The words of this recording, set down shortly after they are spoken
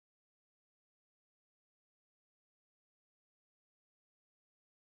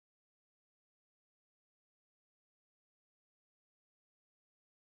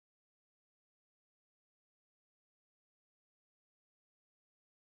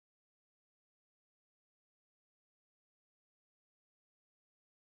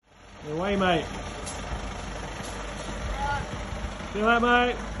You're away, mate. See you later,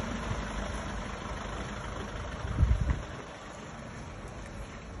 mate.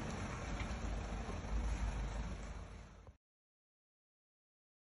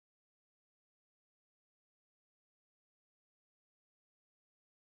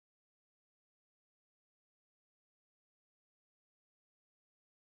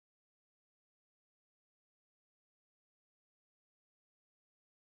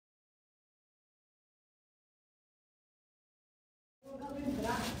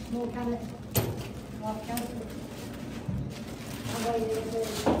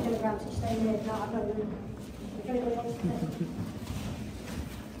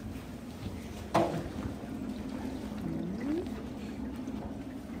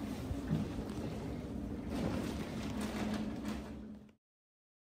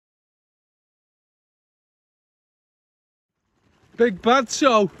 Big bad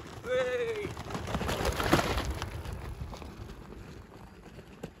show. Hey.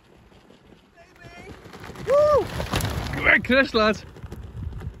 Woo! Come on, Chris, lad.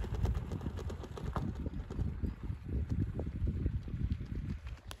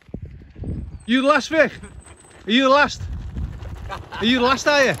 You the last, Vic? Are you the last? Are you the last,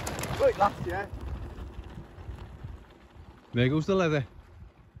 are you? Wait, last, yeah. There goes the leather.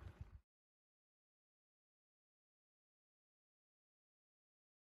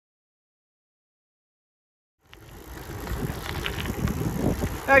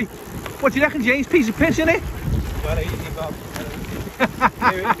 Hey, what do you reckon, James? Piece of piss, innit? Well, easy, Bob.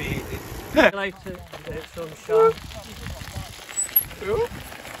 It would be easy. Later, it's sunshine.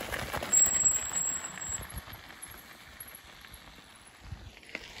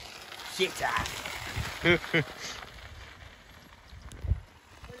 Shitter.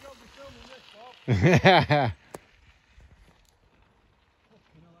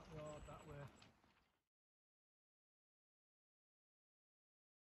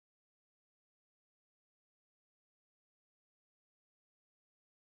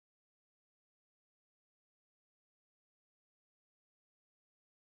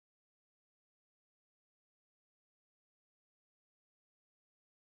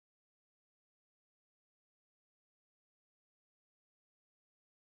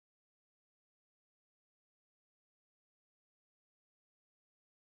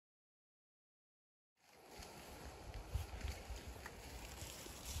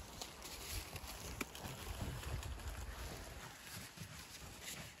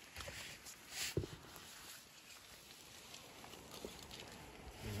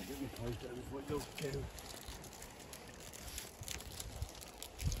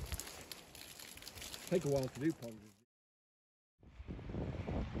 Take a while to do, probably.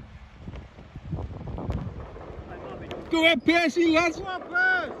 Go ahead, Percy, lads. Come on,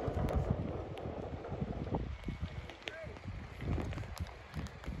 Percy.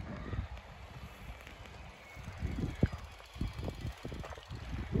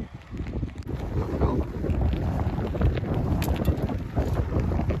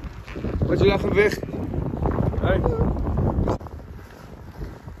 What do you reckon, Vic? Hey.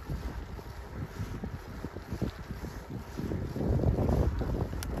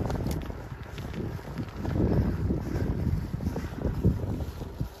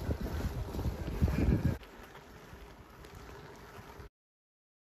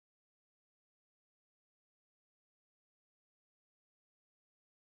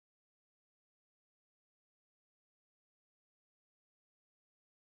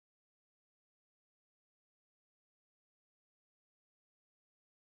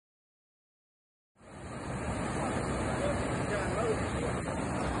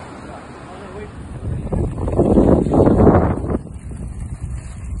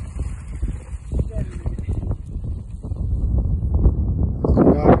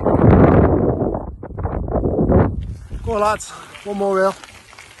 Go on, lads, one more reel.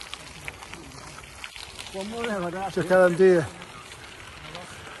 One more reel, I don't have to. Check out them deer.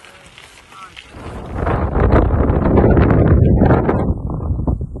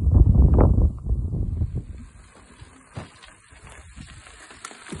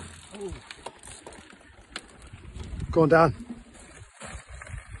 Going down.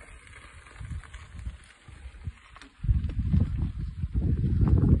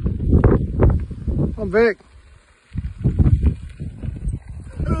 I'm Vic.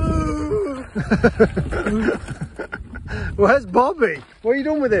 Where's Bobby? What are you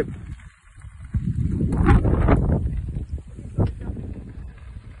doing with him?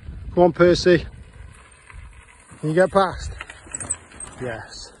 Go on, Percy. Can you get past?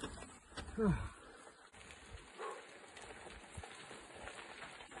 Yes.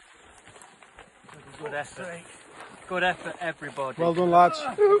 Good effort. Good effort, everybody. Well done, lads.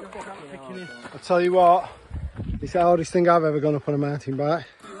 I tell you what, it's the hardest thing I've ever gone up on a mountain bike.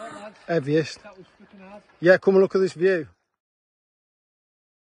 Heaviest. That was freaking hard. Yeah, come and look at this view.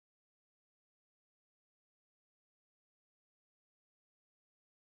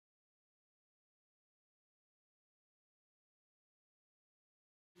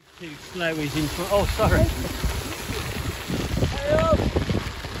 Too slow, he's in front. Oh, sorry.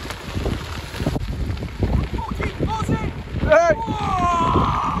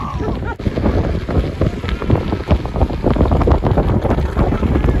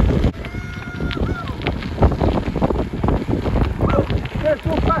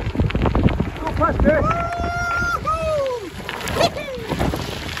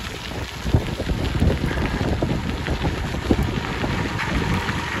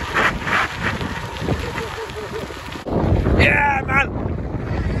 Yeah, man!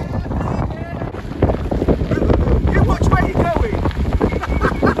 You watch where you're going.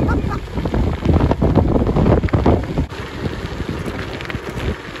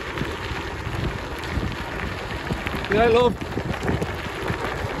 Good night, love.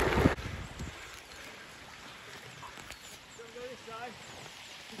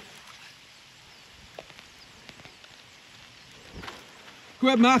 Go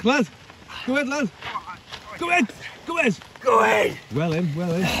ahead, Mark, lad. Go ahead, lad. Go ahead. Go ahead. Go ahead. Well in,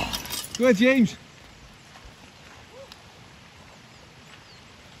 well in. Go ahead, James.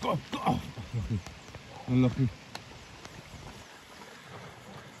 Go on, go on. Unlucky.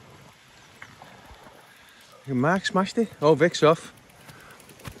 Mark smashed it. Oh, Vic's off.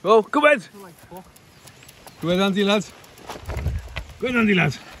 Oh, go ahead. Go ahead, Andy, lad. Go ahead, Andy,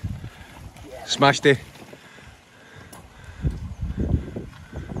 lad. Smashed it.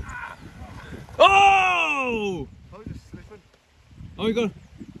 Oh! Oh, just slipping. Oh, you got.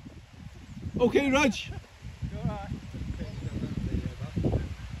 Okay, Rog.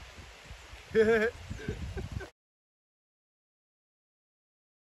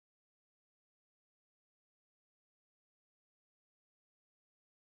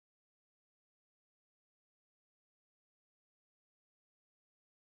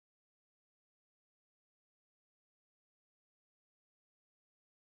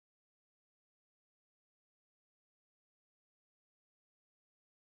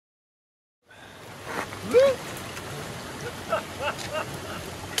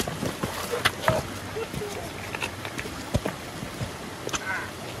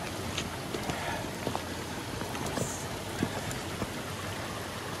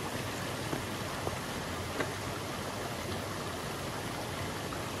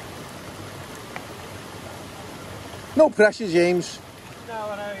 No pressure, James. No,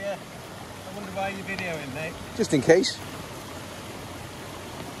 I know, yeah. I wonder why you're videoing, mate. Just in case.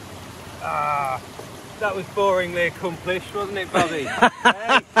 Ah, that was boringly accomplished, wasn't it, Bobby?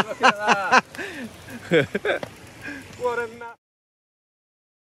 Hey, look at that. What a nut.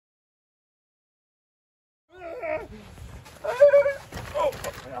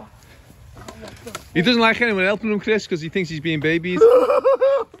 He doesn't like anyone helping him, Chris, because he thinks he's being babied.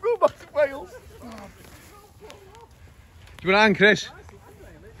 Go back to Wales. Do you want a hand, Chris?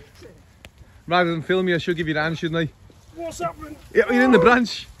 Rather than film you, I should give you a hand, shouldn't I? What's happening? Yeah, you're in the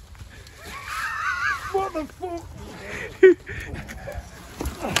branch. What the fuck?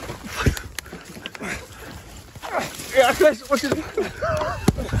 Yeah, Chris, what's it?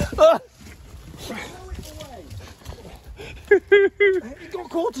 He got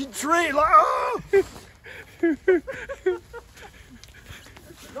caught in tree, like, oh!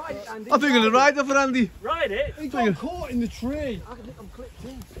 Right, Andy. I think I'm going to ride that for Andy. Ride it. He got caught in the tree. I think I'm clipped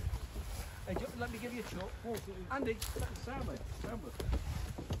in. Hey, let me give you a shot. Andy, sound me.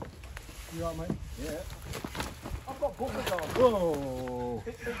 You alright, mate? Yeah. I've got buckles on. Whoa.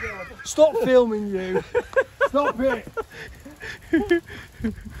 Stop filming, you. Stop it.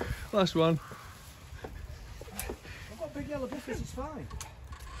 Last one. I've got big yellow business, it's fine.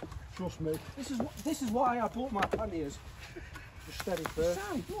 Trust me. This is why I bought my panniers. Just steady first.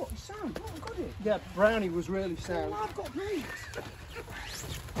 Sound, look, it's sound. Look, I've got it. Yeah, Brownie was really sound. Well, I've got great.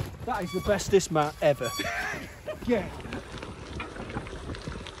 That is the best dismount ever. Yeah.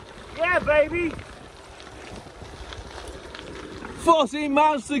 Yeah, baby. 14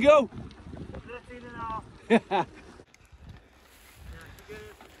 miles to go. 13 and a half. Yeah, you're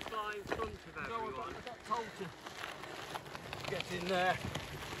going to fly in front of everyone. I got told to get in there.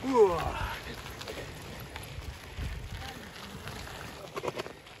 Ooh.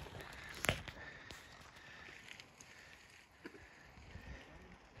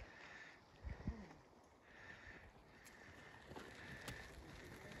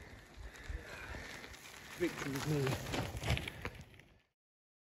 victory was near.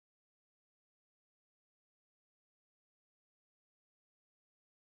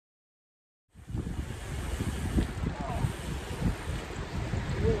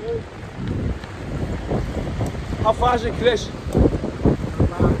 How far is it, Chris?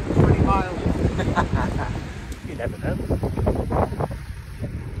 About 20 miles. You never know.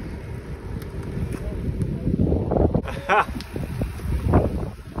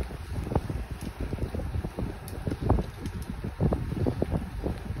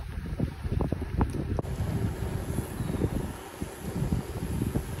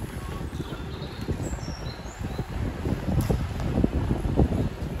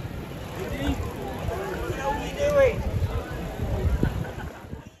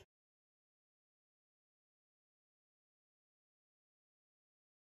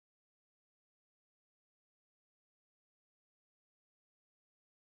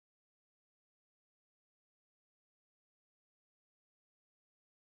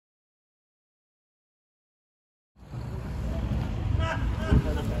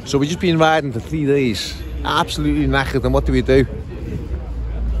 So we've just been riding for 3 days. Absolutely knackered, and what do we do?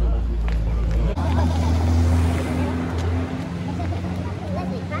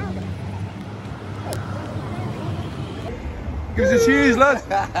 Give us a cheers, lads!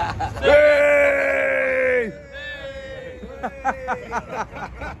 Hey!